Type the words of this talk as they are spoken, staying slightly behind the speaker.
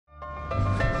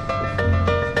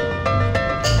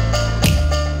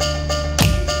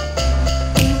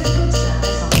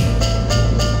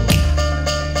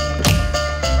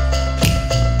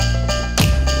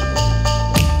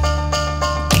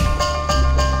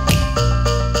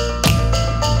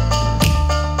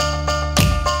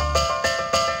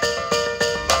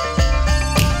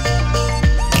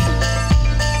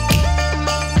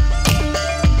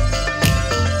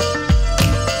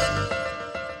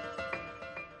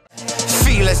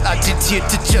Fearless attitude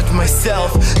to judge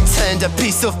myself. Turned a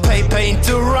piece of paper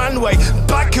into runway.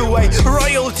 Back away,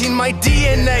 royalty in my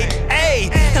DNA. Ay,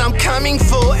 and I'm coming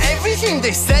for everything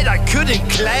they said I couldn't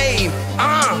claim.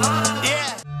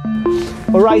 Yeah.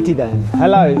 Alrighty then,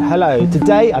 hello.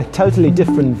 Today a totally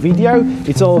different video.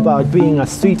 It's all about being a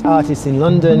street artist in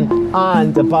London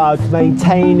and about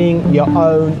maintaining your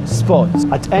own spots.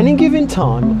 At any given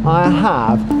time, I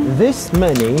have this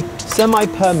many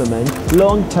semi-permanent,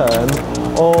 long-term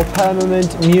or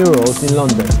permanent murals in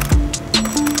London.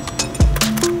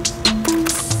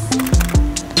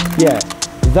 Yeah,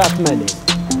 that many.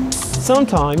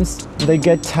 Sometimes they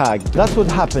get tagged. That's what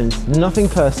happens, nothing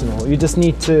personal. You just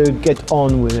need to get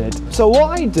on with it. So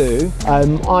what I do,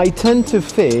 I tend to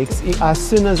fix as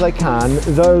soon as I can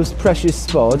those precious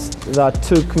spots that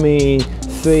took me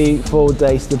 3-4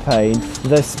 days to paint.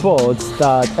 The spots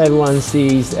that everyone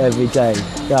sees every day,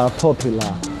 they are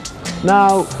popular.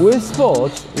 Now with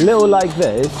spots little like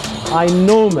this, I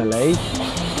normally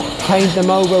paint them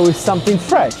over with something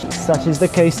fresh. Such is the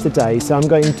case today. So I'm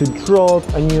going to drop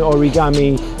a new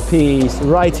origami piece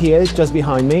right here, just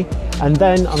behind me. And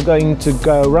then I'm going to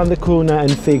go around the corner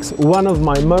and fix one of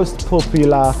my most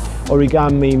popular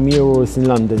origami murals in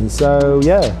London. So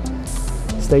yeah,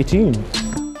 stay tuned.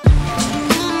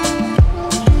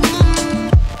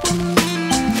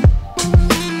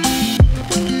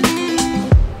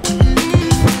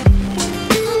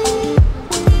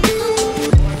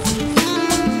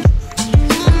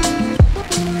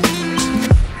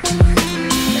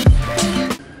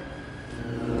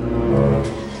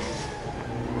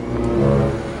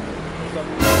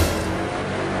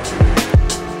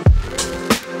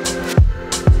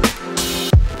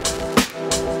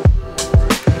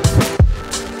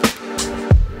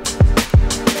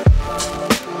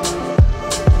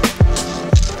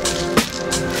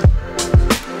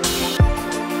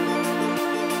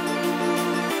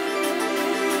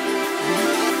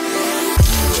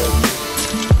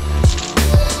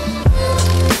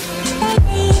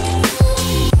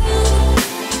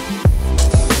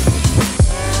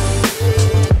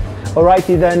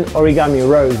 Alrighty then, Origami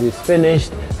Rose is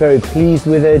finished, very pleased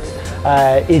with it.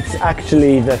 It's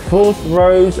actually the 4th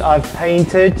rose I've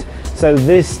painted, so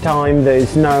this time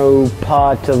there's no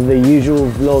part of the usual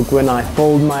vlog when I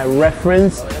fold my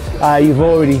reference. You've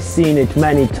already seen it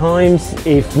many times,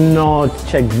 if not,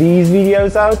 check these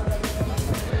videos out.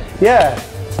 Yeah,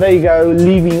 there you go,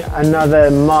 leaving another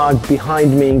mark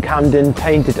behind me in Camden,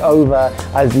 painted over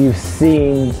as you've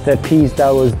seen the piece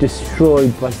that was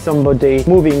destroyed by somebody.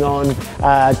 Moving on,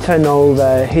 turn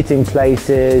over, hitting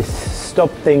places,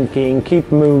 stop thinking,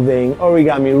 keep moving,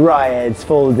 origami riots,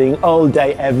 folding all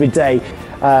day, every day.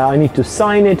 I need to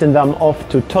sign it and I'm off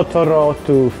to Totoro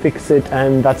to fix it,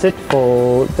 and that's it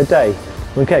for the day.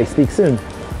 Okay, speak soon.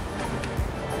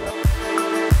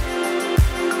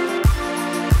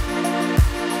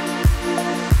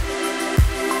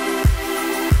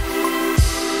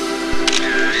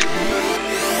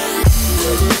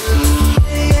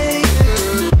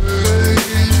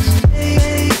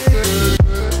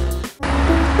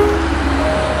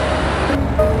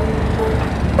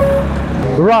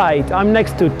 Right, I'm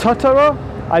next to Totoro.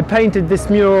 I painted this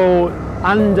mural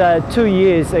under 2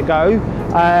 years ago.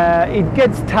 It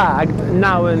gets tagged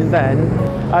now and then.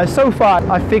 So far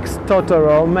I fixed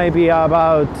Totoro maybe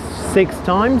about 6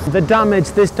 times. The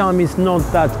damage this time is not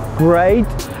that great,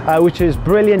 which is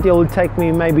brilliant. It will take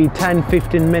me maybe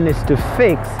 10-15 minutes to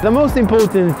fix. The most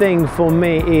important thing for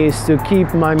me is to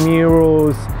keep my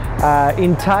murals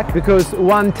intact, because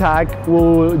one tag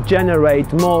will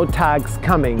generate more tags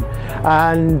coming.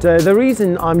 And the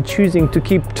reason I'm choosing to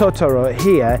keep Totoro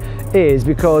here is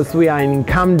because we are in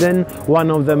Camden,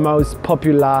 one of the most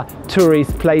popular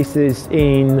tourist places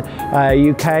in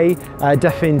UK,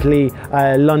 definitely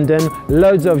London.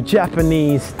 Loads of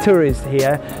Japanese tourists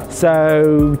here,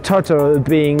 so Totoro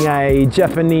being a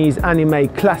Japanese anime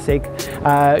classic,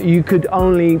 you could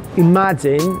only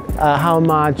imagine how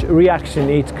much reaction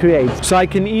it creates. So I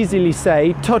can easily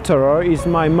say Totoro is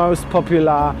my most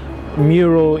popular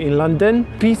mural in London.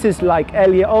 Pieces like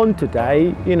earlier on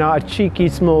today, you know, are cheeky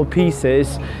small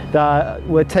pieces that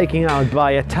were taken out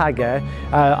by a tagger.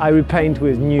 I repaint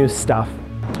with new stuff.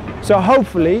 So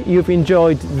hopefully you've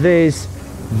enjoyed this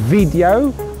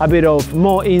video, a bit of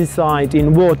more insight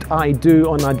in what I do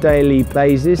on a daily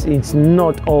basis. It's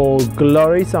not all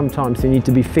glory, sometimes you need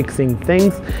to be fixing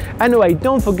things. Anyway,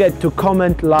 don't forget to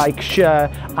comment, like, share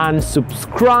and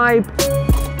subscribe.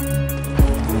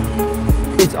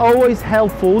 It's always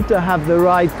helpful to have the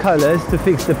right colors to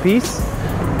fix the piece,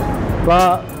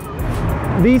 but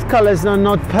These colors are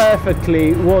not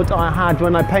perfectly what I had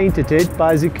when I painted it,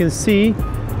 but as you can see,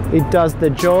 it does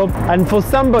the job. And for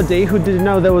somebody who didn't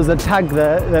know there was a tag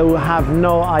there, they will have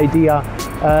no idea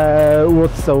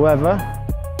whatsoever.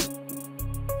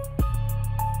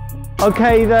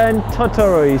 Okay then,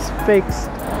 Totoro is fixed.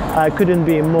 I couldn't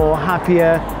be more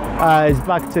happier. It's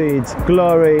back to its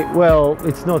glory. Well,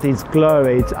 it's not its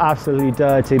glory, it's absolutely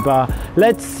dirty, but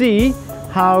let's see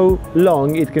how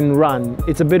long it can run.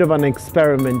 It's a bit of an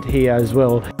experiment here as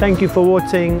well. Thank you for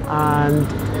watching and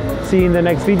see you in the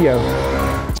next video.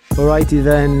 Alrighty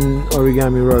then,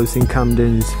 Origami Rose in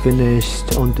Camden is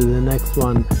finished. On to the next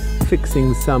one,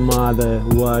 fixing some other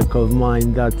work of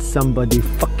mine that somebody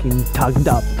fucking tagged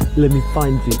up. Let me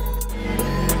find it.